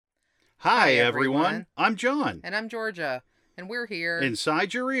Hi, everyone. I'm John. And I'm Georgia. And we're here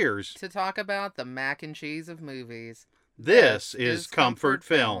Inside your ears. to talk about the mac and cheese of movies. This is Comfort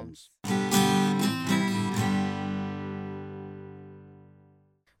Films.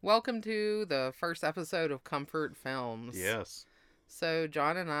 Welcome to the first episode of Comfort Films. Yes. So,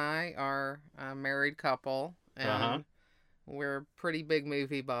 John and I are a married couple, and we're pretty big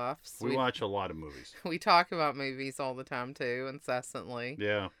movie buffs. We watch a lot of movies. We talk about movies all the time, too, incessantly.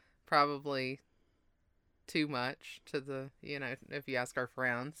 Yeah. Probably too much to if you ask our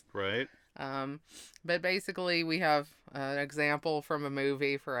friends. Right. But basically we have an example from a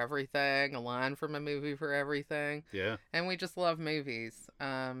movie for everything, a line from a movie for everything. Yeah. And we just love movies.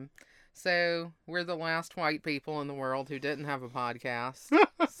 So we're the last white people in the world who didn't have a podcast.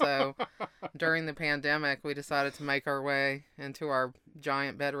 So during the pandemic, we decided to make our way into our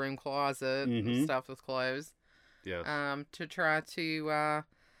giant bedroom closet stuffed with clothes. Yes. To try to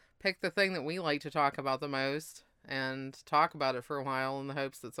pick the thing that we like to talk about the most and talk about it for a while in the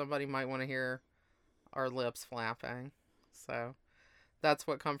hopes that somebody might want to hear our lips flapping. So that's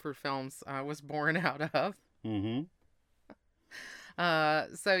what Comfort Films was born out of.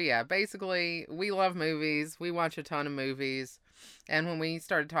 So yeah, basically we love movies. We watch a ton of movies. And when we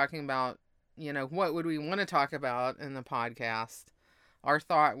started talking about, what would we want to talk about in the podcast, our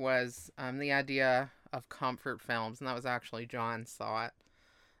thought was the idea of comfort films. And that was actually John's thought.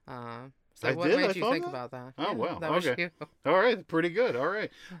 So what made you think about that? Oh, yeah, wow. That was you. All right. Pretty good. All right.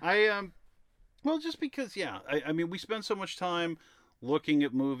 Well, just because, I mean, we spend so much time looking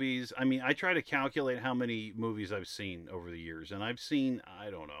at movies. I mean, I try to calculate how many movies I've seen over the years. And I've seen, I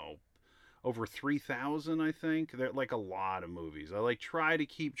don't know, over 3,000, I think. They're like a lot of movies. I try to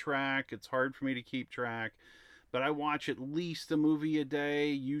keep track. It's hard for me to keep track. But I watch at least a movie a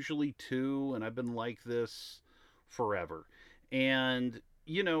day, usually two. And I've been like this forever. And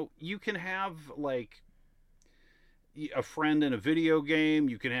you can have a friend in a video game,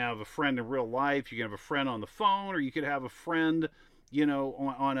 you can have a friend in real life, you can have a friend on the phone, or you could have a friend,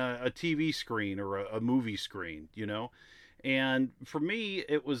 on a TV screen or a movie screen, And for me,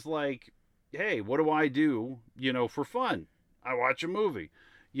 it was like, hey, what do I do, for fun? I watch a movie.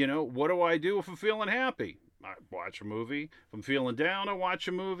 What do I do if I'm feeling happy? I watch a movie. If I'm feeling down, I watch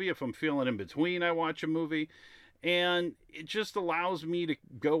a movie. If I'm feeling in between, I watch a movie. And it just allows me to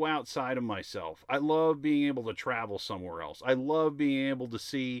go outside of myself. I love being able to travel somewhere else. I love being able to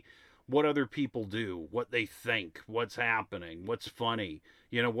see what other people do, what they think, what's happening, what's funny.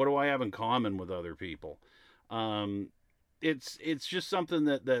 What do I have in common with other people? It's just something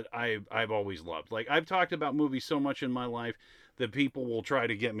that I've always loved. Like, I've talked about movies so much in my life that people will try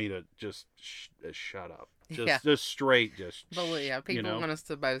to get me to just shut up. Just straight, people want us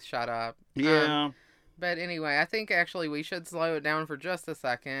to both shut up. Yeah. But anyway, I think actually we should slow it down for just a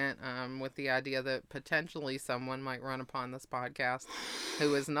second with the idea that potentially someone might run upon this podcast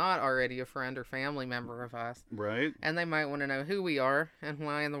who is not already a friend or family member of us. Right. And they might want to know who we are and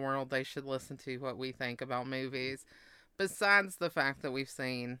why in the world they should listen to what we think about movies. Besides the fact that we've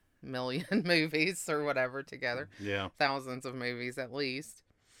seen a million movies or whatever together. Yeah. Thousands of movies at least.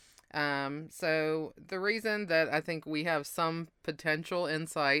 So the reason that I think we have some potential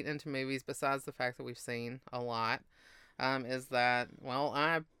insight into movies besides the fact that we've seen a lot, is that,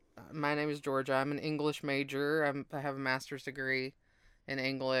 my name is Georgia. I'm an English major. I have a master's degree in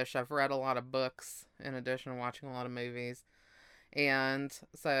English. I've read a lot of books in addition to watching a lot of movies. And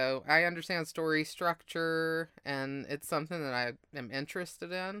so I understand story structure, and it's something that I am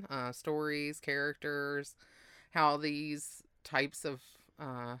interested in, stories, characters, how these types of,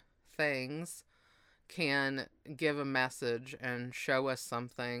 things can give a message and show us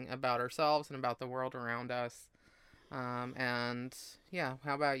something about ourselves and about the world around us. And yeah,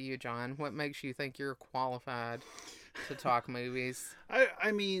 how about you, John? What makes you think you're qualified to talk movies?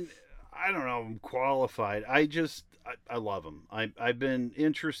 I mean, I don't know, I'm qualified. I love them. I've been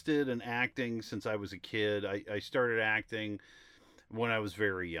interested in acting since I was a kid. I started acting when I was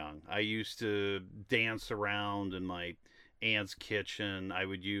very young. I used to dance around in my aunt's kitchen. I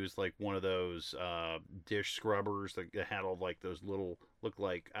would use one of those dish scrubbers that had all those little, look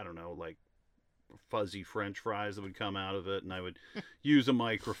like, I don't know, like fuzzy French fries that would come out of it. And I would use a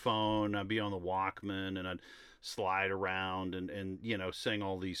microphone. I'd be on the Walkman and I'd slide around and sing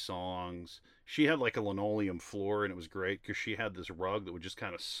all these songs. She had a linoleum floor, and it was great because she had this rug that would just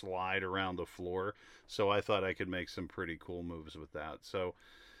kind of slide around the floor. So I thought I could make some pretty cool moves with that. So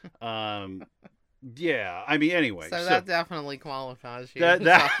Yeah, I mean, anyway, So so that definitely qualifies you. that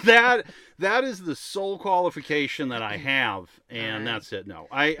that that that is the sole qualification that I have, All and right. that's it. No,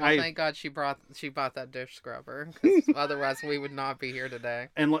 Well, thank God she bought that dish scrubber, because otherwise we would not be here today.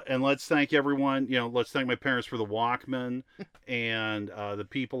 and let's thank everyone. Let's thank my parents for the Walkman, and the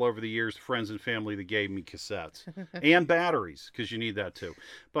people over the years, friends and family that gave me cassettes and batteries, because you need that too.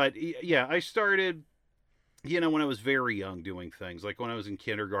 But yeah, I started, when I was very young, doing things like when I was in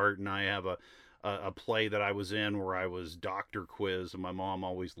kindergarten. I have a play that I was in where I was Dr. Quiz, and my mom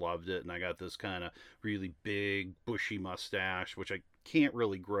always loved it. And I got this kind of really big, bushy mustache, which I can't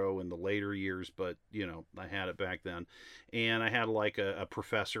really grow in the later years, but I had it back then. And I had like a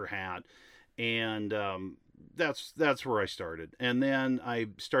professor hat, and that's where I started. And then I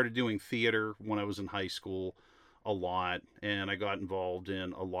started doing theater when I was in high school a lot, and I got involved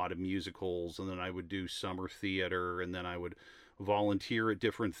in a lot of musicals, and then I would do summer theater, and then I would volunteer at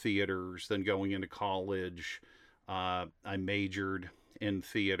different theaters. Then going into college, I majored in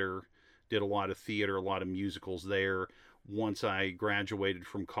theater, did a lot of theater, a lot of musicals there. Once I graduated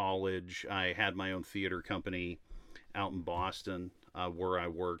from college, I had my own theater company out in Boston, where I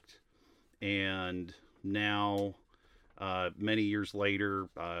worked. And now, many years later,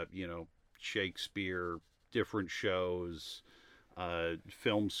 Shakespeare, different shows,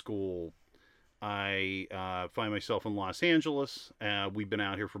 film school. I find myself in Los Angeles. We've been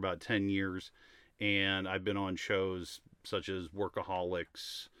out here for about 10 years, and I've been on shows such as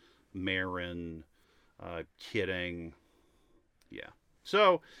Workaholics, Marin, Kidding. Yeah.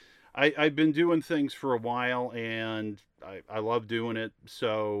 So I've been doing things for a while, and I love doing it.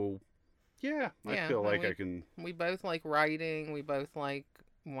 So, yeah, I Yeah, feel well, like I can. we both like writing. We both like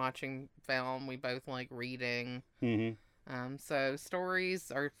watching film. We both like reading. Hmm. So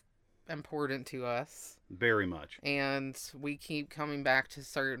stories are important to us, Very much. and we keep coming back to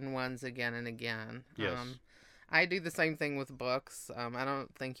certain ones again and again. Yes. I do the same thing with books. I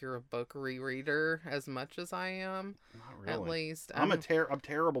don't think you're a book rereader as much as I am, Not at really. least. I'm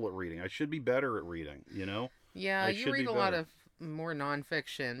terrible at reading. I should be better at reading. Yeah, I you should be read a lot better. of more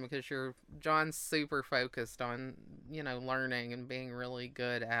nonfiction because John's super focused on, learning and being really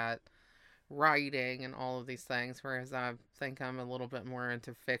good at writing and all of these things, whereas I think I'm a little bit more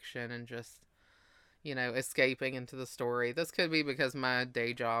into fiction and just, escaping into the story. This could be because my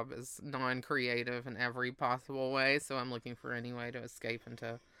day job is non-creative in every possible way, so I'm looking for any way to escape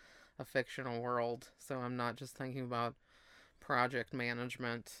into a fictional world. So I'm not just thinking about project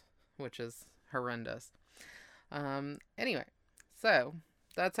management, which is horrendous. Anyway, so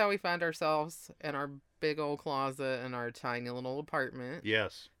that's how we find ourselves in our big old closet in our tiny little apartment,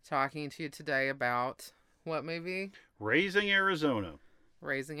 Yes. talking to you today about what movie? Raising Arizona.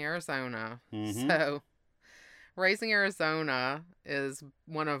 Raising Arizona. Mm-hmm. So, Raising Arizona is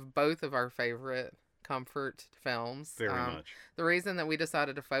one of both of our favorite comfort films. Very much. The reason that we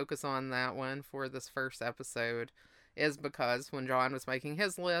decided to focus on that one for this first episode is because when John was making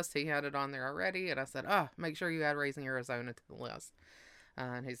his list, he had it on there already, and I said, make sure you add Raising Arizona to the list.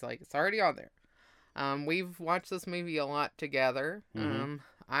 And he's like, it's already on there. We've watched this movie a lot together. Mm-hmm.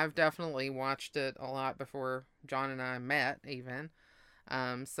 I've definitely watched it a lot before John and I met, even.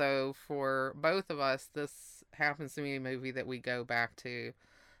 So for both of us, this happens to be a movie that we go back to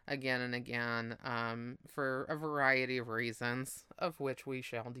again and again, for a variety of reasons, of which we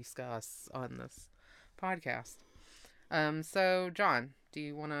shall discuss on this podcast. So John, do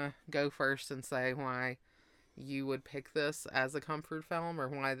you want to go first and say why you would pick this as a comfort film, or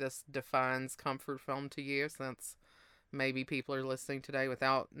why this defines comfort film to you, since maybe people are listening today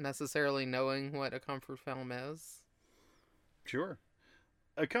without necessarily knowing what a comfort film is? Sure.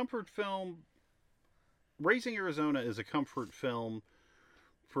 A comfort film. Raising Arizona is a comfort film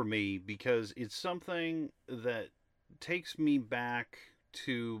for me because it's something that takes me back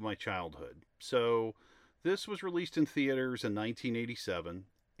to my childhood. So, this was released in theaters in 1987,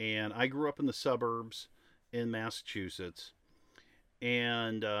 and I grew up in the suburbs in Massachusetts,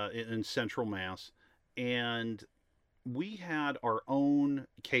 and in central Mass, and we had our own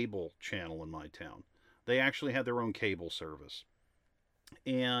cable channel in my town. They actually had their own cable service,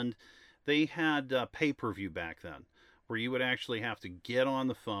 and they had pay-per-view back then, where you would actually have to get on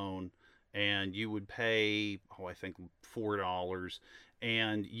the phone, and you would pay, I think $4,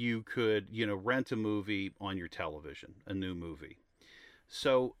 and you could rent a movie on your television, a new movie.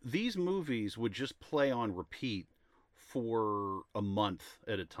 So these movies would just play on repeat for a month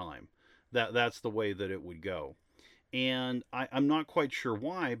at a time. That's the way that it would go. And I'm not quite sure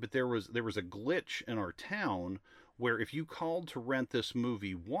why, but there was a glitch in our town where if you called to rent this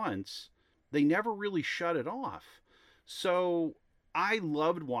movie once, they never really shut it off. So I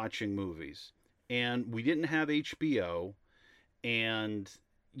loved watching movies, and we didn't have HBO, and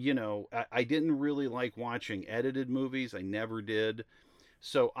I didn't really like watching edited movies. I never did.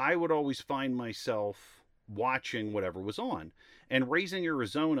 So I would always find myself watching whatever was on. And Raising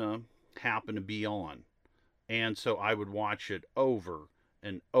Arizona happened to be on. And so I would watch it over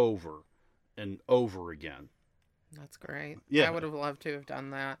and over and over again. That's great. Yeah. I would have loved to have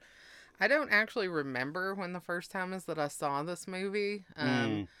done that. I don't actually remember when the first time is that I saw this movie.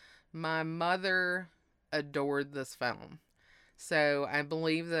 My mother adored this film. So I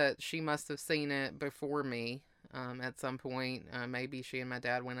believe that she must have seen it before me at some point. Maybe she and my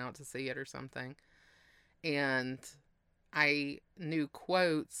dad went out to see it or something. And I knew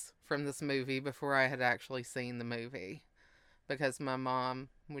quotes from this movie before I had actually seen the movie. Because my mom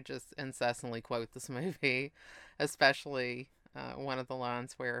would just incessantly quote this movie. Especially one of the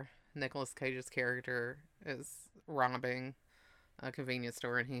lines where Nicolas Cage's character is robbing a convenience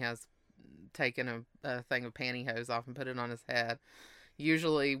store and he has taken a thing of pantyhose off and put it on his head.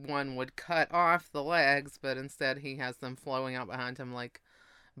 Usually one would cut off the legs, but instead he has them flowing out behind him like,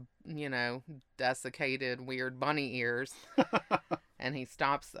 desiccated weird bunny ears. And he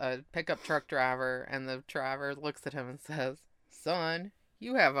stops a pickup truck driver, and the driver looks at him and says, "Son,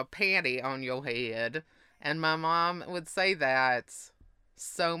 you have a panty on your head." And my mom would say that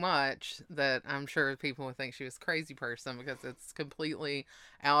so much that I'm sure people would think she was a crazy person because it's completely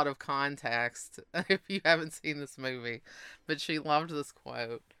out of context if you haven't seen this movie. But she loved this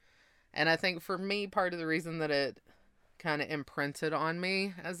quote. And I think for me, part of the reason that it kind of imprinted on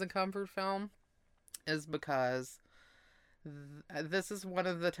me as a comfort film is because this is one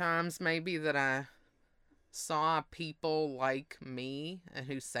of the times maybe that I saw people like me and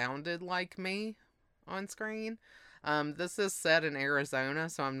who sounded like me on screen. This is set in Arizona,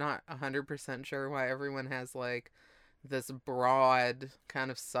 so I'm not 100% sure why everyone has like this broad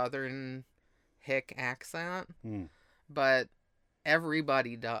kind of southern hick accent. But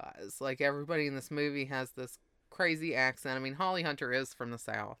everybody does. Like everybody in this movie has this crazy accent. I mean, Holly Hunter is from the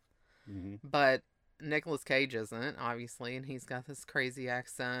South, but Nicolas Cage isn't, obviously, and he's got this crazy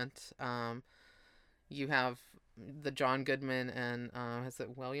accent. You have the John Goodman and is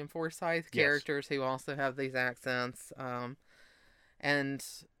it William Forsythe characters who also have these accents. And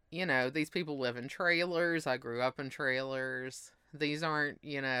these people live in trailers. I grew up in trailers. These aren't,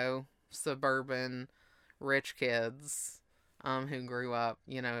 suburban rich kids who grew up,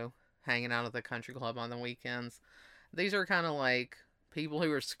 hanging out at the country club on the weekends. These are kind of like people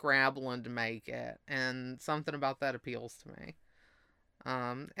who are scrabbling to make it, and something about that appeals to me.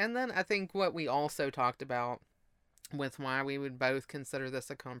 And then I think what we also talked about with why we would both consider this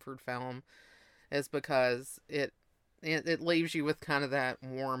a comfort film is because it leaves you with kind of that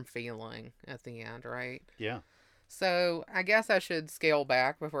warm feeling at the end, right? Yeah. So I guess I should scale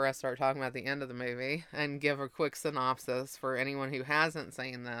back before I start talking about the end of the movie and give a quick synopsis for anyone who hasn't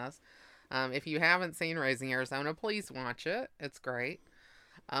seen this. If you haven't seen Raising Arizona, please watch it. It's great.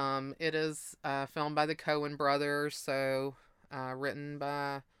 It is filmed by the Coen brothers, so written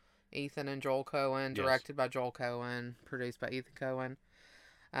by Ethan and Joel Coen, directed by Joel Coen, produced by Ethan Coen.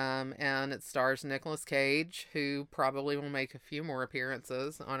 And it stars Nicolas Cage, who probably will make a few more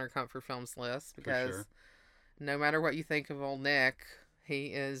appearances on our comfort films list because no matter what you think of old Nick, he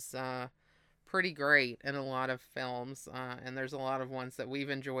is pretty great in a lot of films, and there's a lot of ones that we've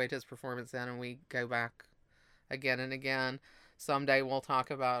enjoyed his performance in, and we go back again and again. Someday we'll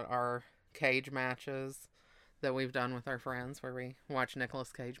talk about our Cage matches that we've done with our friends, where we watch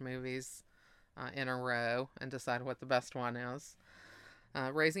Nicolas Cage movies in a row and decide what the best one is.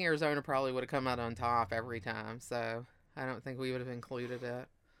 Raising Arizona probably would have come out on top every time, so I don't think we would have included it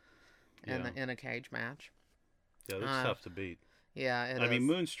in a Cage match. Yeah, that's tough to beat. Yeah, it is. I mean,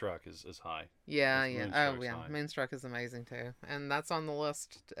 Moonstruck is high. Yeah. Oh, yeah. High. Moonstruck is amazing, too. And that's on the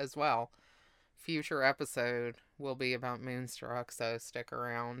list as well. Future episode will be about Moonstruck, so stick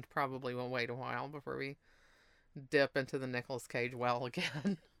around. Probably we'll wait a while before we dip into the Nicolas Cage well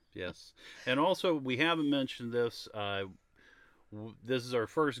again. Yes. And also, we haven't mentioned this. This is our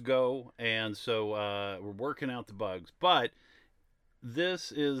first go, and so we're working out the bugs. But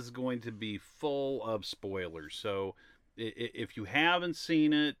this is going to be full of spoilers. So if you haven't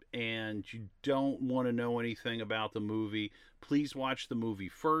seen it and you don't want to know anything about the movie, please watch the movie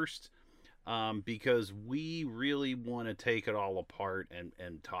first, because we really want to take it all apart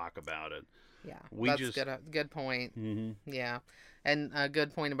and talk about it. Yeah, that's good point. Mm-hmm. Yeah, and a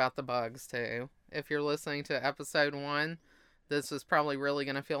good point about the bugs, too. If you're listening to episode 1, this is probably really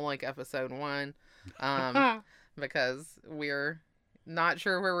going to feel like episode 1, because we're not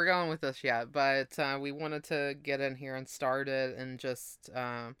sure where we're going with this yet, but we wanted to get in here and start it and just,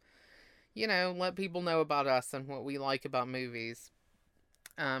 let people know about us and what we like about movies.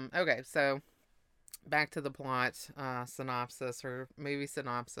 Okay, so back to the plot synopsis or movie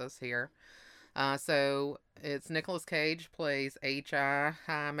synopsis here. So it's Nicolas Cage plays H.I.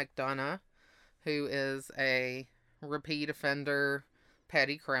 McDonough, who is a repeat offender,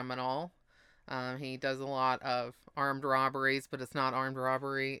 petty criminal. He does a lot of armed robberies, but it's not armed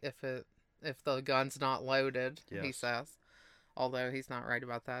robbery if the gun's not loaded. Yes. He says, although he's not right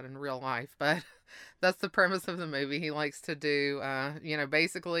about that in real life. But that's the premise of the movie. He likes to do,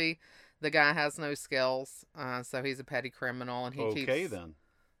 basically the guy has no skills, so he's a petty criminal, and he keeps. Okay, then.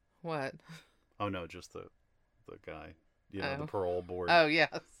 What? Oh no, just the guy. The parole board. Oh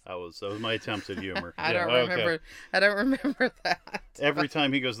yes. That was my attempt at humor. I don't remember. Okay. I don't remember that. Every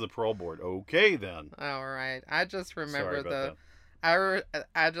time he goes to the parole board. Okay, then. All right. I just remember that.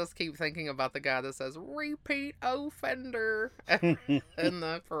 I just keep thinking about the guy that says repeat offender in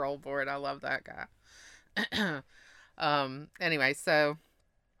the parole board. I love that guy. Anyway, so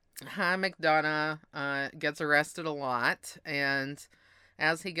Hi McDonough gets arrested a lot, and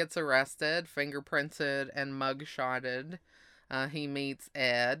as he gets arrested, fingerprinted and mugshotted, he meets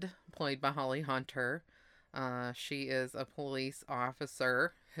Ed, played by Holly Hunter. She is a police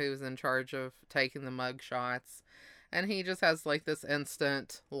officer who's in charge of taking the mugshots, and he just has like this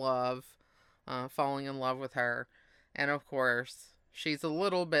instant love, falling in love with her. And of course, she's a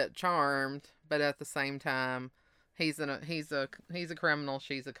little bit charmed, but at the same time, he's a criminal,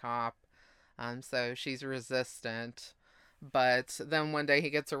 she's a cop, so she's resistant. But then one day he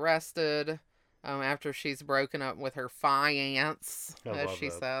gets arrested after she's broken up with her fiance, as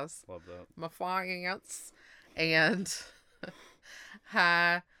she says. Love that. My fiance. And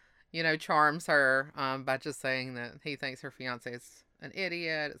charms her by just saying that he thinks her fiance is an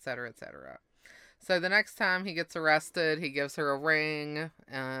idiot, etc., etc. So the next time he gets arrested, he gives her a ring,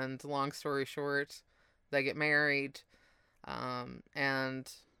 and long story short, they get married,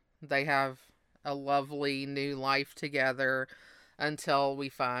 and they have a lovely new life together until we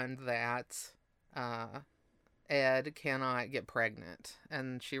find that Ed cannot get pregnant,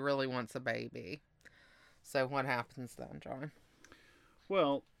 and she really wants a baby. So what happens then, John?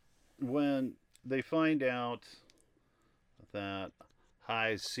 Well, when they find out that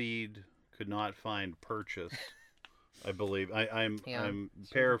High's seed could not find purchase, I believe I'm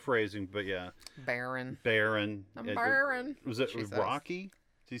paraphrasing, but yeah, barren. I'm barren. Was it Rocky?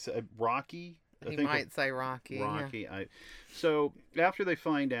 Did he say Rocky? He might say Rocky. Rocky. Yeah. So after they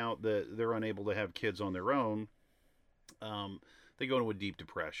find out that they're unable to have kids on their own, they go into a deep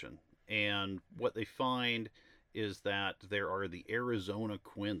depression. And what they find is that there are the Arizona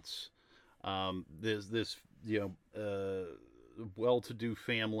Quints. This well-to-do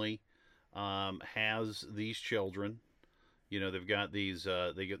family has these children. They've got these.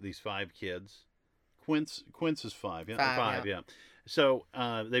 They get these 5 kids. Quints is 5. Yeah, 5. Yeah. So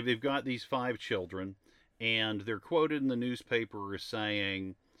they've got these 5 children, and they're quoted in the newspaper as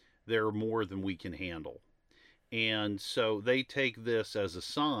saying they're more than we can handle. And so they take this as a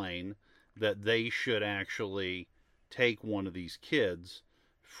sign that they should actually take one of these kids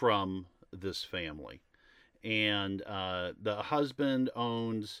from this family. And the husband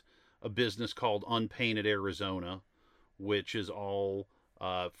owns a business called Unpainted Arizona, which is all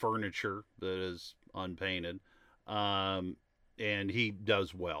furniture that is unpainted. And he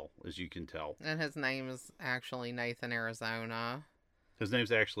does well, as you can tell. And his name is actually Nathan Arizona. His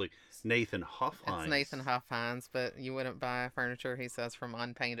name's actually Nathan Huffines. It's Nathan Huffines, but you wouldn't buy furniture, he says, from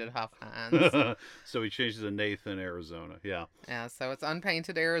Unpainted Huffines. So he changes to Nathan Arizona, yeah. Yeah, so it's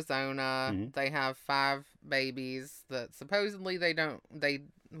Unpainted Arizona. Mm-hmm. They have 5 babies that supposedly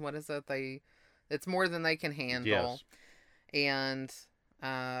it's more than they can handle. Yes. And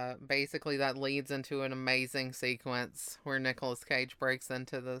basically that leads into an amazing sequence where Nicolas Cage breaks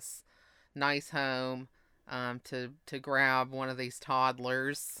into this nice home to grab one of these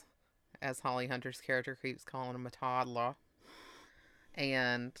toddlers, as Holly Hunter's character keeps calling him, a toddler,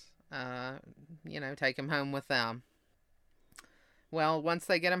 and take him home with them. Well, once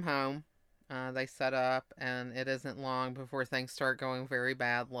they get him home, they set up, and it isn't long before things start going very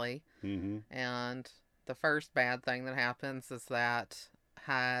badly. Mm-hmm. And the first bad thing that happens is that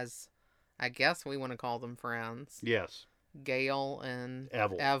I guess we want to call them friends. Yes. Gail and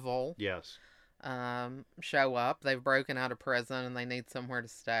Evel. Yes. Show up. They've broken out of prison and they need somewhere to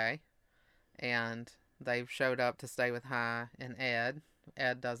stay. And they've showed up to stay with Hi and Ed.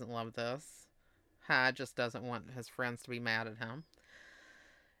 Ed doesn't love this. Hi just doesn't want his friends to be mad at him.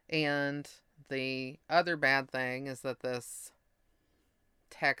 And the other bad thing is that this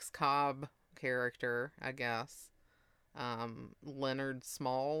Tex Cobb character, I guess, Leonard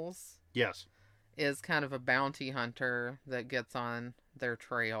Smalls Yes. is kind of a bounty hunter that gets on their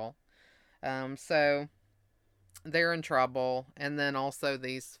trail. So they're in trouble, and then also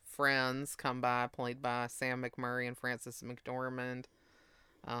these friends come by, played by Sam McMurray and Frances McDormand.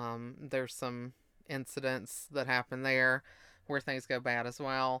 There's some incidents that happen there where things go bad as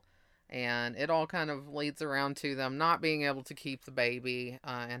well. And it all kind of leads around to them not being able to keep the baby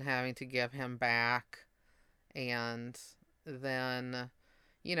and having to give him back. And then,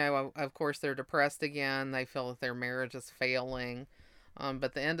 of course, they're depressed again. They feel that their marriage is failing.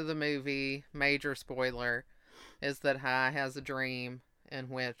 But the end of the movie, major spoiler, is that High has a dream in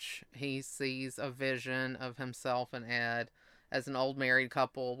which he sees a vision of himself and Ed as an old married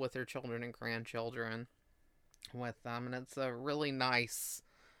couple with their children and grandchildren with them. And it's a really nice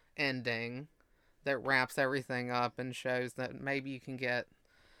ending that wraps everything up and shows that maybe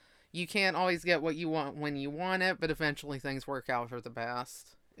you can't always get what you want when you want it, but eventually things work out for the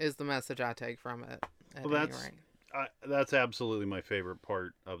best, is the message I take from it. Well, that's absolutely my favorite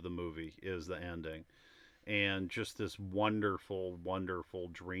part of the movie, is the ending. And just this wonderful, wonderful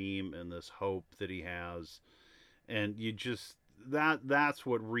dream and this hope that he has. And you just, that's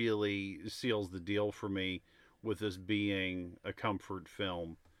what really seals the deal for me with this being a comfort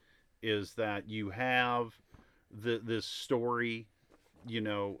film, is that you have this story,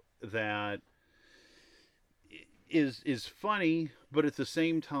 that is funny, but at the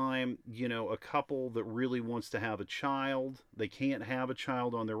same time, a couple that really wants to have a child, they can't have a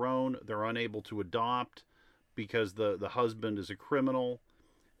child on their own. They're unable to adopt because the husband is a criminal.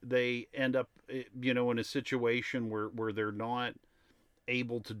 They end up, in a situation where they're not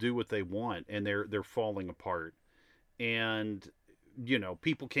able to do what they want, and they're falling apart. And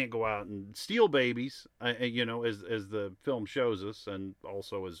people can't go out and steal babies, as the film shows us, and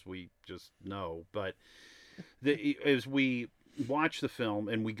also as we just know. But as we watch the film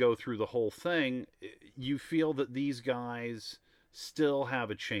and we go through the whole thing, you feel that these guys still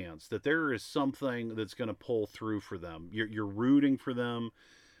have a chance, that there is something that's going to pull through for them. You're rooting for them,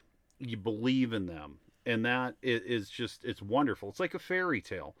 you believe in them, and that is just, it's wonderful. It's like a fairy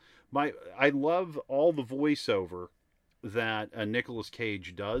tale. I love all the voiceover that Nicolas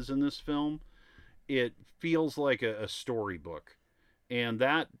Cage does in this film. It feels like a storybook, and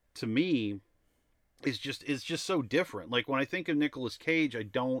that to me is just so different. Like when I think of Nicolas Cage, I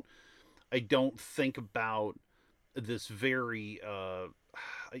don't think about this very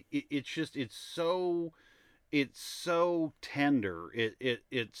it's so tender.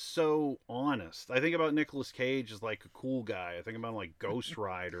 It's so honest. I think about Nicolas Cage as like a cool guy. I think about him like Ghost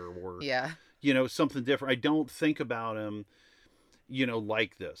Rider, or Yeah. something different. I don't think about him,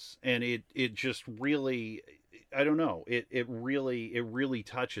 like this. And it just really, I don't know. It really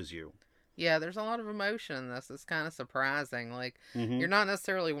touches you. Yeah, there's a lot of emotion in this. It's kind of surprising. Like, Mm-hmm. you're not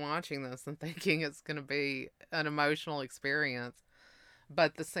necessarily watching this and thinking it's going to be an emotional experience.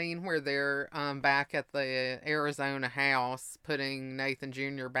 But the scene where they're back at the Arizona house putting Nathan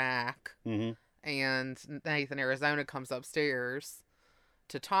Jr. back, Mm-hmm. and Nathan Arizona comes upstairs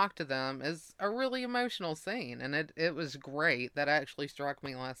to talk to them, is a really emotional scene. And it was great. That actually struck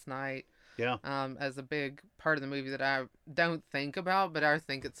me last night. Yeah. As a big part of the movie that I don't think about, but I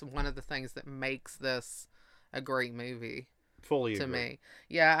think it's one of the things that makes this a great movie Fully to agree. me.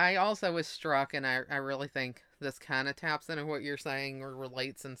 Yeah, I also was struck, and I really think this kind of taps into what you're saying or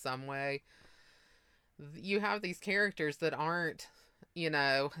relates in some way. You have these characters that aren't,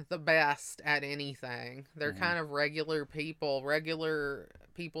 the best at anything. They're Mm-hmm. kind of regular people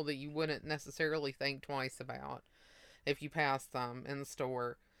that you wouldn't necessarily think twice about if you passed them in the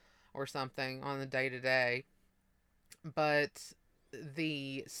store or something on the day to day. But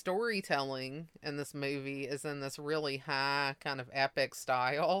the storytelling in this movie is in this really high kind of epic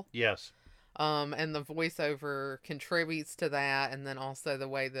style. Yes. And the voiceover contributes to that, and then also the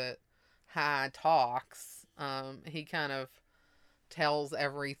way that High talks. He kind of tells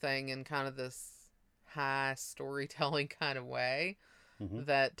everything in kind of this high storytelling kind of way Mm-hmm.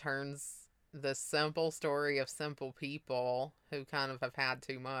 that turns the simple story of simple people who kind of have had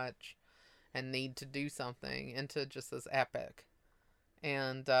too much and need to do something into just this epic.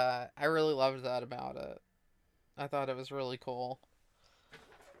 And I really loved that about it. I thought it was really cool.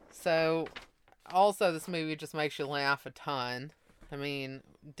 So, also, this movie just makes you laugh a ton. I mean,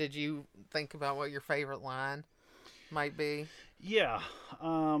 did you think about what your favorite line might be? Yeah.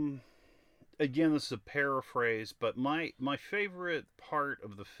 Again, this is a paraphrase, but my favorite part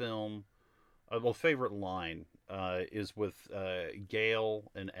of the film, favorite line, is with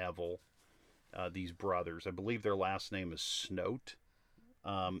Gail and Evel, these brothers. I believe their last name is Snoat.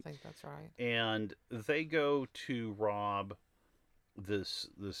 I think that's right. And they go to rob this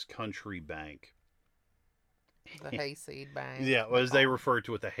country bank. The Hayseed Bank. Yeah, as they refer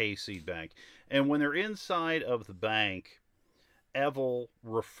to it, the Hayseed Bank. And when they're inside of the bank, Evil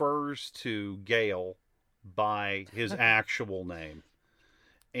refers to Gale by his actual name.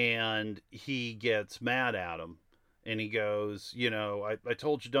 And he gets mad at him. And he goes, I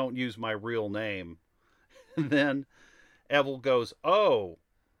told you don't use my real name. And then Evil goes, Oh,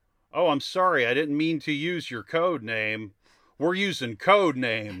 I'm sorry. I didn't mean to use your code name. We're using code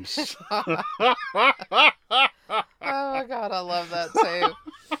names. Oh my God, I love that too.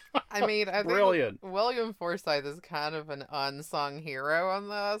 I mean, I think Brilliant. William Forsythe is kind of an unsung hero on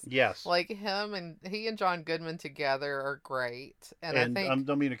this. Yes. Like he and John Goodman together are great. And I think I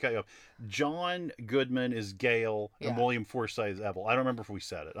don't mean to cut you off. John Goodman is Gale and William Forsythe is Evil. I don't remember if we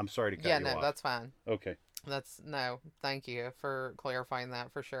said it. I'm sorry to cut you off. Yeah, no, that's fine. Okay. Thank you for clarifying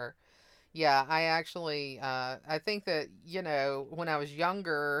that for sure. Yeah, I actually, I think that, when I was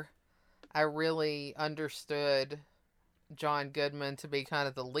younger, I really understood John Goodman to be kind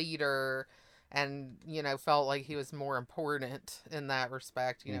of the leader and, felt like he was more important in that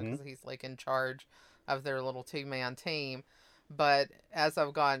respect, because he's like in charge of their little 2-man team. But as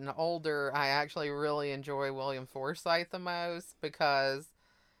I've gotten older, I actually really enjoy William Forsythe the most because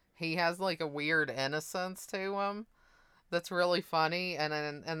he has like a weird innocence to him that's really funny,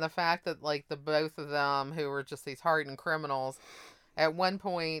 and the fact that like the both of them who were just these hardened criminals, at one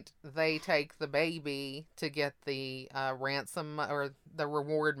point they take the baby to get the ransom or the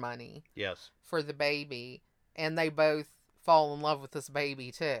reward money. Yes. For the baby, and they both fall in love with this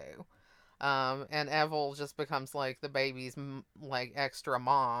baby too. And Evil just becomes like the baby's like extra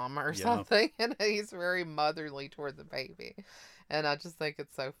mom or something, and he's very motherly toward the baby, and I just think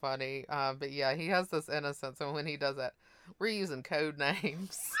it's so funny. But yeah, he has this innocence, and when he does it, we're using code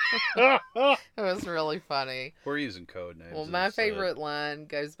names. It was really funny. We're using code names. Well, my favorite line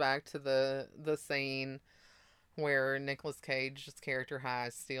goes back to the scene where Nicolas Cage's character High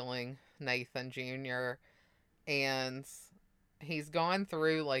stealing Nathan Jr. and he's gone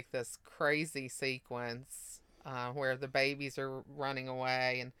through like this crazy sequence where the babies are running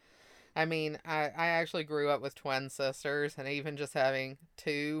away. And I mean, I actually grew up with twin sisters, and even just having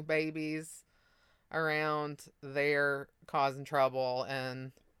 2 babies around, they're causing trouble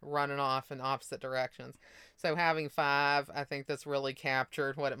and running off in opposite directions. So having 5, I think that's really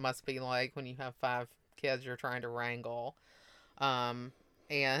captured what it must be like when you have 5 kids you're trying to wrangle. And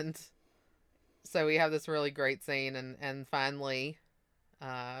so we have this really great scene, and finally,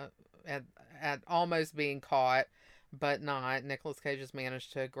 at almost being caught, but not, Nicolas Cage has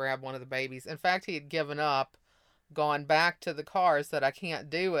managed to grab one of the babies. In fact, he had given up, gone back to the car, said, I can't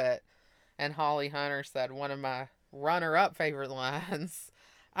do it. And Holly Hunter said, one of my runner-up favorite lines,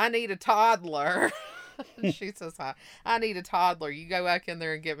 I need a toddler. She says, I need a toddler. You go back in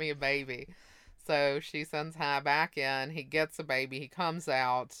there and get me a baby. So she sends High back in. He gets a baby. He comes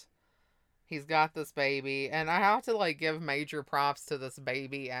out. He's got this baby. And I have to like give major props to this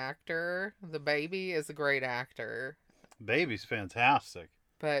baby actor. The baby is a great actor. Baby's fantastic.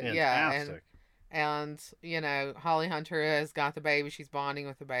 But fantastic. And Holly Hunter has got the baby. She's bonding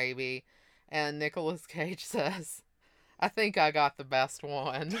with the baby. And Nicolas Cage says, I think I got the best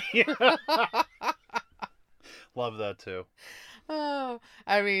one. Love that too. Oh,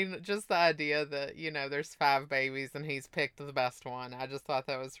 I mean, just the idea that, there's 5 babies and he's picked the best one. I just thought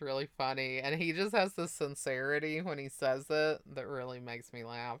that was really funny. And he just has this sincerity when he says it that really makes me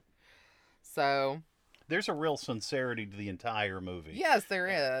laugh. So there's a real sincerity to the entire movie. Yes, there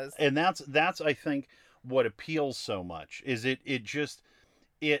is. And that's I think what appeals so much is it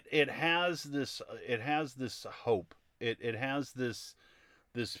has this hope. It has this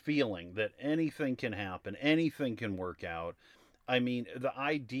feeling that anything can happen, anything can work out. I mean, the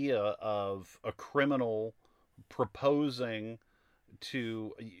idea of a criminal proposing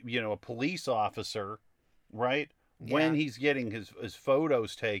to, a police officer, right? Yeah. When he's getting his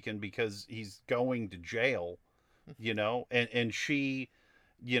photos taken because he's going to jail, and she,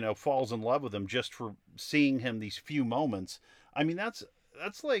 falls in love with him just for seeing him these few moments. I mean, that's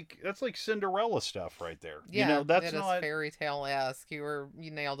like Cinderella stuff right there. Yeah, that's not fairy tale-esque. You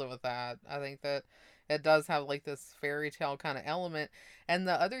nailed it with that. I think that it does have like this fairy tale kind of element. And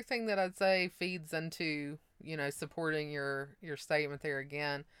the other thing that I'd say feeds into, supporting your statement there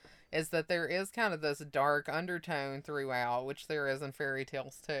again, is that there is kind of this dark undertone throughout, which there is in fairy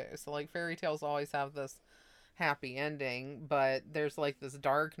tales too. So like fairy tales always have this happy ending, but there's like this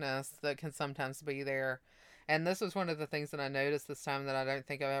darkness that can sometimes be there. And this was one of the things that I noticed this time that I don't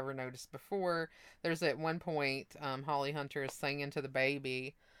think I've ever noticed before. There's at one point, Holly Hunter is singing to the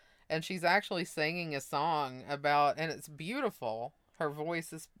baby, and she's actually singing a song about, and it's beautiful. Her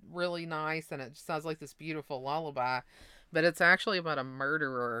voice is really nice, and it sounds like this beautiful lullaby, but it's actually about a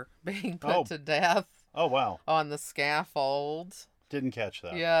murderer being put to death. Oh, wow. On the scaffold. Didn't catch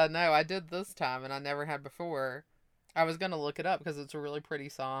that. Yeah, no, I did this time, and I never had before. I was going to look it up because it's a really pretty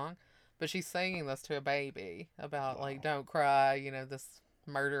song, but she's singing this to a baby about, like, don't cry, you know, this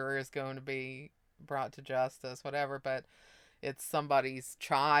murderer is going to be brought to justice, whatever, but it's somebody's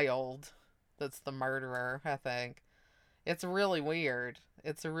child that's the murderer, I think. It's really weird.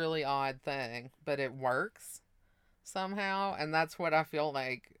 It's a really odd thing, but it works somehow, and that's what I feel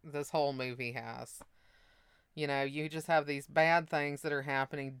like this whole movie has. You know, you just have these bad things that are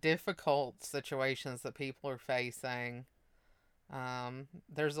happening, difficult situations that people are facing.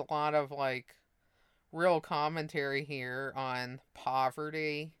 There's a lot of, like, real commentary here on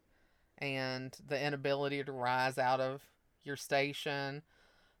poverty and the inability to rise out of your station,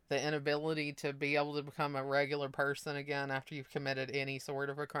 the inability to be able to become a regular person again after you've committed any sort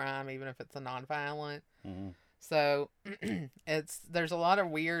of a crime, even if it's a nonviolent. Mm-hmm. So there's a lot of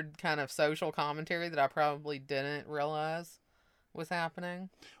weird kind of social commentary that I probably didn't realize was happening.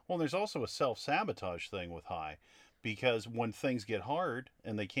 Well, there's also a self-sabotage thing with High, because when things get hard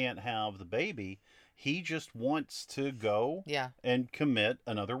and they can't have the baby, he just wants to go and commit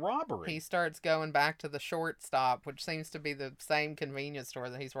another robbery. He starts going back to the shortstop, which seems to be the same convenience store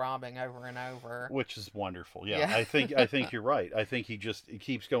that he's robbing over and over. Which is wonderful. Yeah. I think you're right. I think he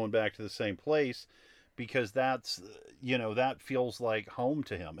keeps going back to the same place, because that's, you know, that feels like home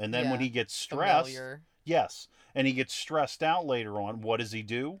to him. And then when he gets stressed, familiar. Yes, and he gets stressed out later on, what does he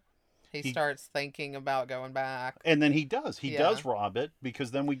do? He starts thinking about going back. And then he does. He does rob it,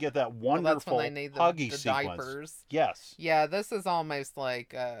 because then we get that wonderful huggy the sequence. Diapers. Yes. Yeah, this is almost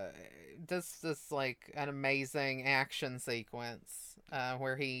like this is like an amazing action sequence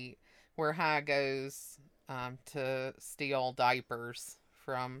where High goes to steal diapers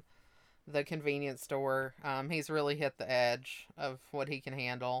from the convenience store. He's really hit the edge of what he can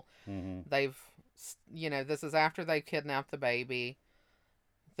handle. Mm-hmm. This is after they kidnap the baby.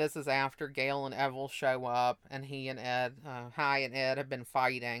 This is after Gale and Evel show up, and he and Ed, High and Ed, have been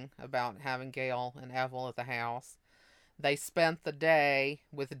fighting about having Gale and Evel at the house. They spent the day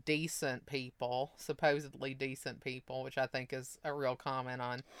with decent people, supposedly decent people, which I think is a real comment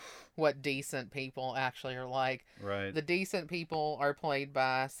on what decent people actually are like. Right. The decent people are played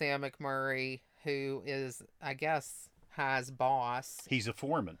by Sam McMurray, who is, I guess, High's boss. He's a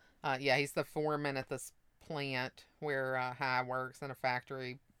foreman. He's the foreman at this plant where High works in a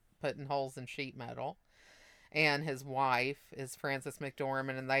factory putting holes in sheet metal. And his wife is Frances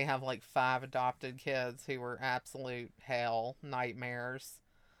McDormand, and they have like 5 adopted kids who were absolute hell, nightmares.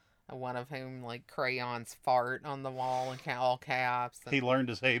 One of whom, like, crayons fart on the wall in all caps. He learned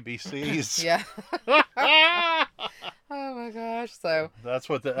his ABCs. Yeah. Oh my gosh! So that's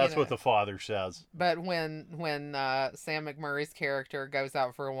what the father says. But when Sam McMurray's character goes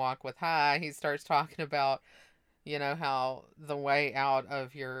out for a walk with High, he starts talking about, you know, how the way out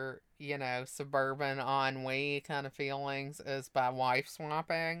of your, you know, suburban ennui kind of feelings is by wife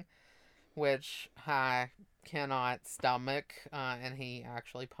swapping, which High cannot stomach, and he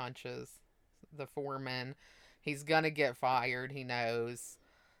actually punches the foreman. He's gonna get fired, he knows.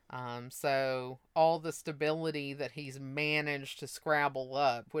 So all the stability that he's managed to scrabble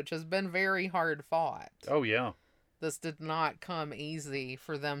up, which has been very hard fought. Oh, yeah. This did not come easy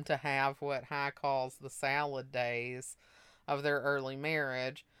for them to have what High calls the salad days of their early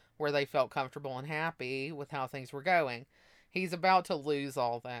marriage, where they felt comfortable and happy with how things were going. He's about to lose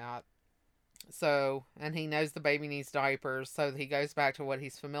all that. So, and he knows the baby needs diapers, so he goes back to what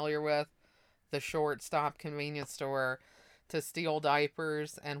he's familiar with, the shortstop convenience store, to steal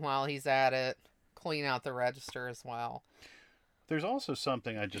diapers, and while he's at it, clean out the register as well. There's also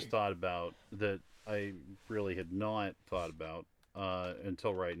something I just thought about that I really had not thought about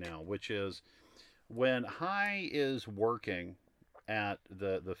until right now, which is when High is working at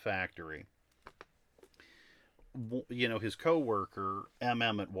the factory, you know, his coworker, M.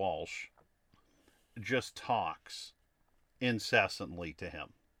 Emmett Walsh, just talks incessantly to him.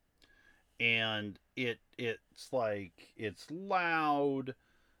 And it's like, it's loud,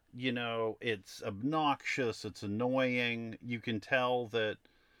 you know, it's obnoxious, it's annoying. You can tell that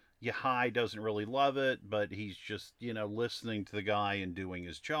High doesn't really love it, but he's just, you know, listening to the guy and doing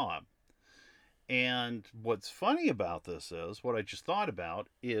his job. And what's funny about this is, what I just thought about,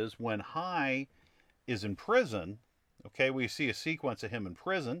 is when High is in prison, okay, we see a sequence of him in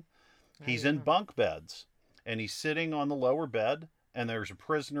prison. He's in bunk beds. and he's sitting on the lower bed, and there's a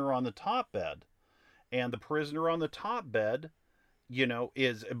prisoner on the top bed, and the prisoner on the top bed,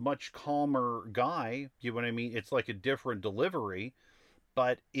 is a much calmer guy. You know what I mean? It's like a different delivery,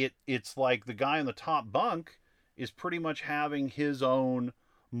 but it's like the guy on the top bunk is pretty much having his own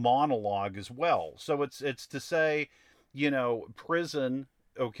monologue as well. So it's to say, prison,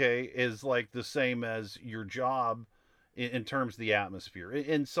 okay, is like the same as your job in terms of the atmosphere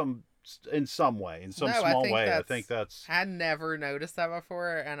in some way, in some No, I small think way. I think that's. that's I never noticed that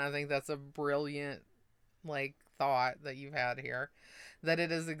before, and I think that's a brilliant, like, thought that you've had here. That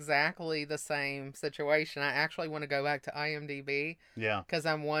it is exactly the same situation. I actually want to go back to IMDb yeah, because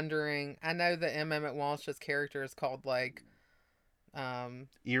I'm wondering. I know that M. Emmett Walsh's character is called like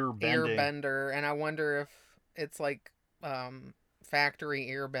ear bending. Earbender, and I wonder if it's like Factory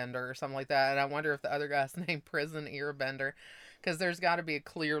Earbender or something like that. And I wonder if the other guy's named Prison Earbender, because there's got to be a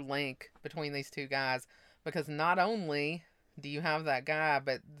clear link between these two guys. Because not only do you have that guy,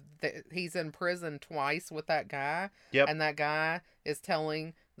 but he's in prison twice with that guy, Yep, and that guy is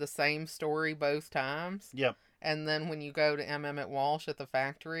telling the same story both times. yep. And then when you go to M. Emmett Walsh at the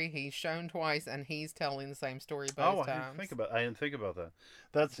factory, he's shown twice, and he's telling the same story both times. I didn't think about that.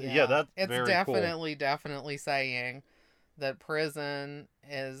 That's Yeah, that's it's very definitely saying that prison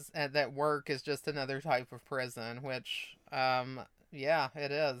is that work is just another type of prison, which yeah,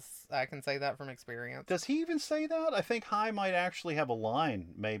 it is. I can say that from experience. Does he even say that? I think High might actually have a line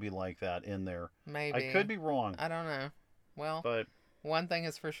maybe like that in there. Maybe. I could be wrong, I don't know. Well, but one thing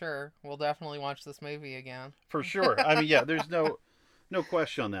is for sure, we'll definitely watch this movie again. for sure. I mean, yeah, there's no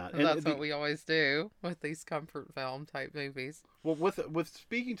question on that. And that's what we always do with these comfort film type movies. Well, with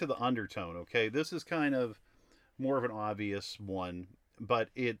speaking to the undertone, okay, this is kind of more of an obvious one, but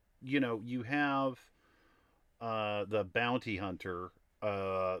you have the bounty hunter,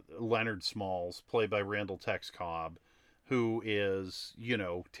 Leonard Smalls, played by Randall Tex Cobb, who is,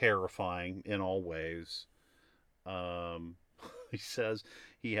 terrifying in all ways. He says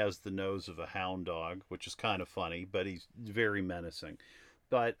he has the nose of a hound dog, which is kind of funny, but he's very menacing.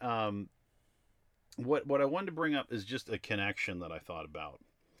 But what I wanted to bring up is just a connection that I thought about.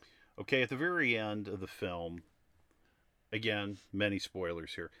 Okay, at the very end of the film, again, many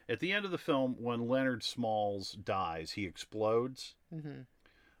spoilers here. At the end of the film, when Leonard Smalls dies, he explodes. Mm-hmm.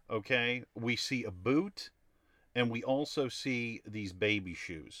 Okay, we see a boot, and we also see these baby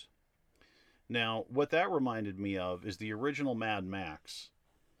shoes. Now, what that reminded me of is the original Mad Max,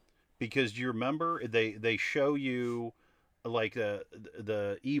 because do you remember they show you like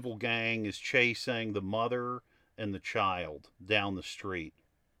the evil gang is chasing the mother and the child down the street,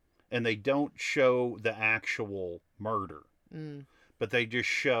 and they don't show the actual murder, but they just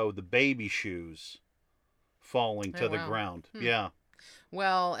show the baby shoes falling to the ground. Yeah.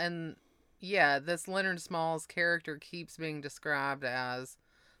 Well, and yeah, this Leonard Smalls character keeps being described as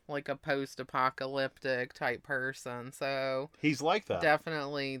like a post-apocalyptic type person, so he's like that.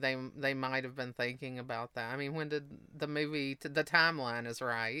 Definitely, they might have been thinking about that. I mean, when did the movie? The timeline is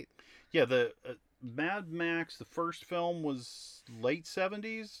right. Yeah, the Mad Max, the first film was late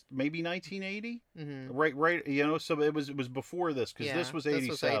 70s, maybe 1980. Mm-hmm. Right. So it was before this, because this was 87.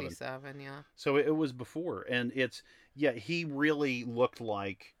 This was 87, yeah. So it was before, and he really looked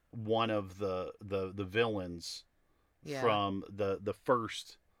like one of the villains from the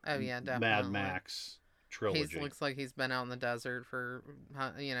first. Oh yeah, definitely. Mad Max trilogy. He looks like he's been out in the desert for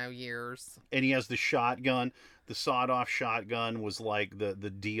years. And he has the shotgun. The sawed-off shotgun was like the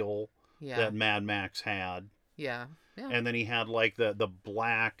deal that Mad Max had. Yeah. Yeah. And then he had like the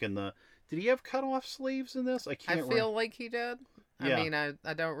black and the. Did he have cut-off sleeves in this? I feel like he did. Yeah. I mean,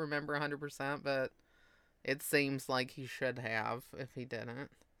 I don't remember 100%, but it seems like he should have if he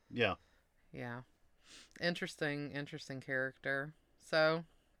didn't. Yeah. Yeah. Interesting character. So,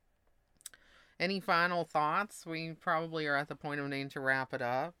 any final thoughts? We probably are at the point of needing to wrap it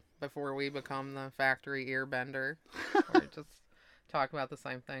up before we become the factory earbender. Or just talk about the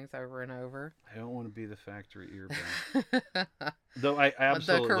same things over and over. I don't want to be the factory earbender. Though I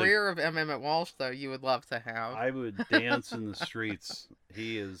absolutely... The career of M. Emmett Walsh, though, you would love to have. I would dance in the streets.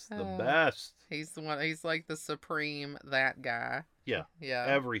 He is the best. He's the one. He's like the supreme that guy. Yeah. Yeah.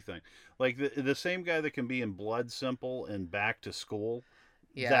 Everything. Like the same guy that can be in Blood Simple and Back to School.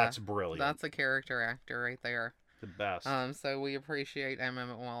 Yeah. That's brilliant. That's a character actor right there. The best. So we appreciate M.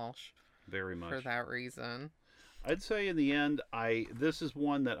 Emmett Walsh very much for that reason. I'd say in the end, this is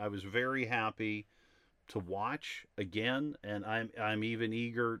one that I was very happy to watch again, and I'm even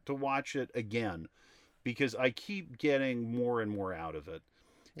eager to watch it again because I keep getting more and more out of it.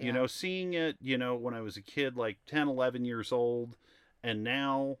 Yeah. Seeing it, when I was a kid, like 10, 11 years old, and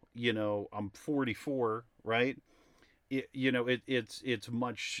now, I'm 44, right? It's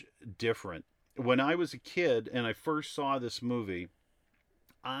much different. When I was a kid and I first saw this movie,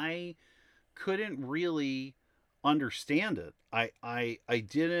 I couldn't really understand it. I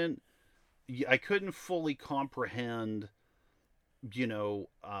didn't I couldn't fully comprehend, you know,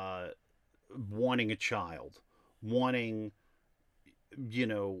 wanting a child, wanting, you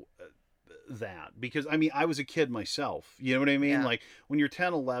know, that, because I mean I was a kid myself, you know what I mean, Yeah. like when you're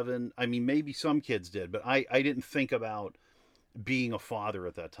 10, 11, I mean maybe some kids did, but I didn't think about being a father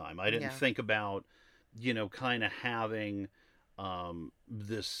at that time. I didn't Yeah. think about, kind of having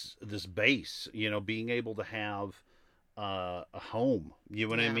this base, being able to have a home, you know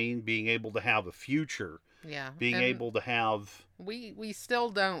what I Yeah. mean, being able to have a future, Yeah. being And able to have. we still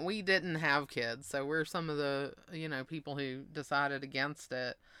don't, we didn't have kids, so we're some of the, people who decided against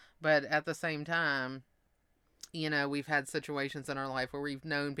it. But at the same time, we've had situations in our life where we've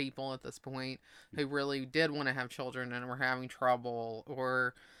known people at this point who really did want to have children and were having trouble,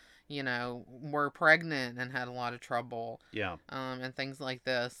 or, were pregnant and had a lot of trouble, Yeah. and things like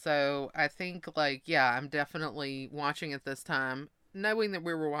this. So I think, like, yeah, I'm definitely watching it this time, knowing that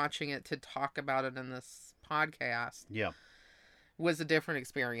we were watching it to talk about it in this podcast Yeah. was a different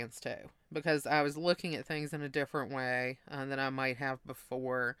experience too, because I was looking at things in a different way than I might have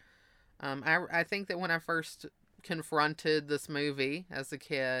before. I think that when I first confronted this movie as a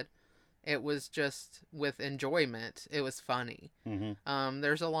kid, it was just with enjoyment. It was funny. Mm-hmm.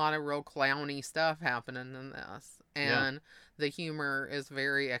 There's a lot of real clowny stuff happening in this, Yeah. and the humor is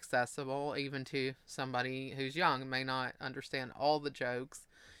very accessible, even to somebody who's young and may not understand all the jokes.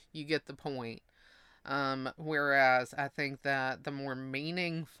 You get the point. Whereas I think that the more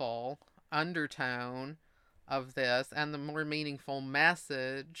meaningful undertone of this and the more meaningful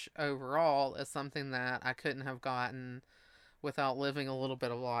message overall is something that I couldn't have gotten without living a little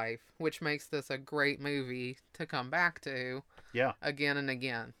bit of life, which makes this a great movie to come back to Yeah. again and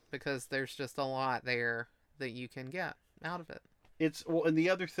again, because there's just a lot there that you can get out of it. It's well, and the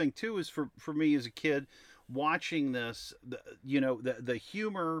other thing too is for me as a kid watching this, the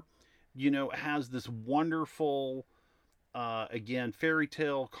humor, has this wonderful, again, fairy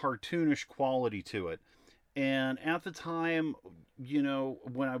tale cartoonish quality to it. And at the time,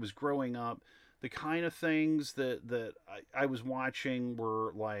 when I was growing up, the kind of things that I was watching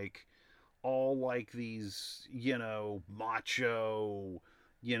were like all like these, macho,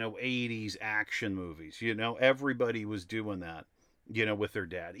 80s action movies. Everybody was doing that, with their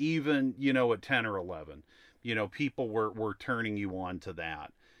dad. Even, at 10 or 11, people were turning you on to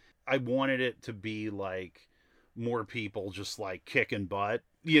that. I wanted it to be like more people just like kicking butt,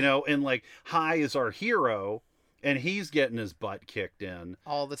 and like High is our hero and he's getting his butt kicked in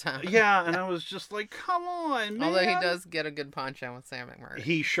All the time. yeah, and I was just like, come on, man. Although he does get a good punch out with Sam McMurray.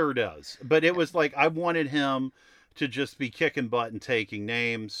 He sure does. But it was like I wanted him to just be kicking butt and taking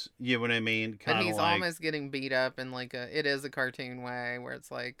names, you know what I mean? But Kind of he's like almost getting beat up in like it is a cartoon way where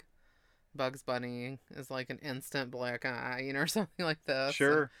it's like Bugs Bunny is like an instant black eye, or something like this.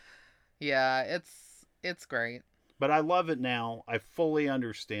 sure. And yeah, it's great. But I love it now. I fully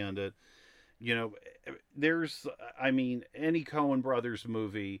understand it. You know, there's, I mean, any Coen Brothers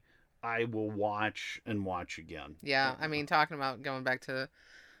movie I will watch and watch again. Yeah, I mean, talking about going back to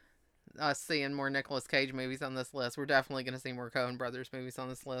us seeing more Nicolas Cage movies on this list, we're definitely going to see more Coen Brothers movies on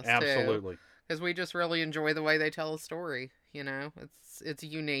this list too. Absolutely. Because we just really enjoy the way they tell a story. It's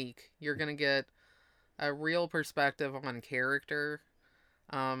unique. You're going to get a real perspective on character.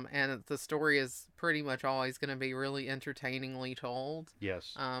 And the story is pretty much always going to be really entertainingly told.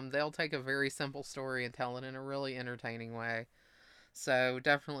 Yes. They'll take a very simple story and tell it in a really entertaining way. So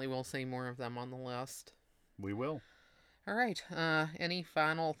definitely we'll see more of them on the list. We will. All right. Any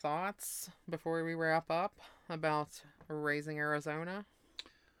final thoughts before we wrap up about Raising Arizona?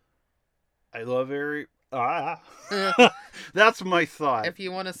 I love that's my thought. If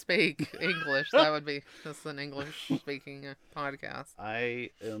you want to speak English, this is an English speaking podcast.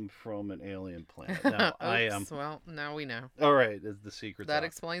 I am from an alien planet. No, I am. Well, now we know. All right, is the secret. That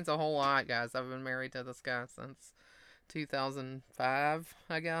explains a whole lot, guys. I've been married to this guy since 2005,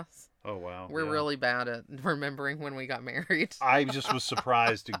 I guess. Oh wow. We're really bad at remembering when we got married. I just was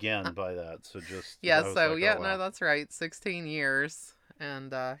surprised again by that. So just yeah. so So like, yeah, oh, wow. no, that's right. 16 years,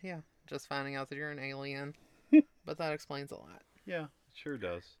 and yeah, just finding out that you're an alien. But that explains a lot. Yeah, it sure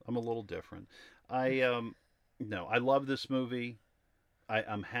does. I'm a little different. No, I love this movie.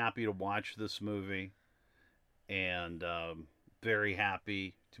 I'm happy to watch this movie, and very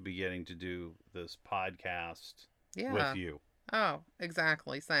happy to be getting to do this podcast with you. Oh,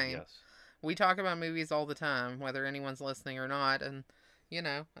 exactly. Same. Yes. We talk about movies all the time, whether anyone's listening or not, and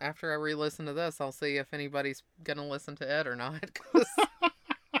after I re-listen to this, I'll see if anybody's gonna listen to it or not. 'Cause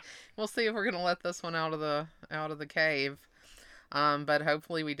we'll see if we're gonna let this one out of the cave. But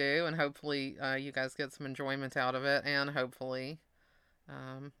hopefully we do, and hopefully you guys get some enjoyment out of it, and hopefully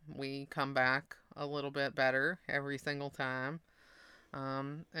we come back a little bit better every single time.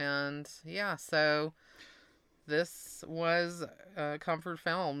 And yeah, so this was Comfort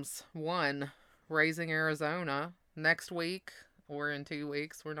Films 1, Raising Arizona. Next week, or in 2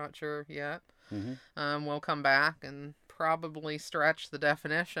 weeks, we're not sure yet. We'll come back and probably stretch the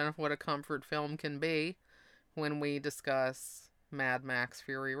definition of what a comfort film can be when we discuss Mad Max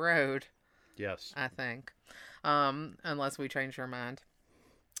Fury Road. Yes. I think. Unless we change our mind.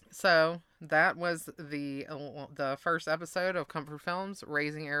 So that was the first episode of Comfort Films,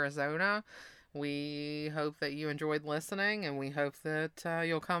 Raising Arizona. We hope that you enjoyed listening, and we hope that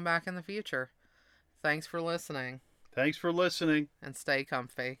you'll come back in the future. Thanks for listening. Thanks for listening. And stay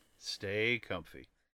comfy. Stay comfy.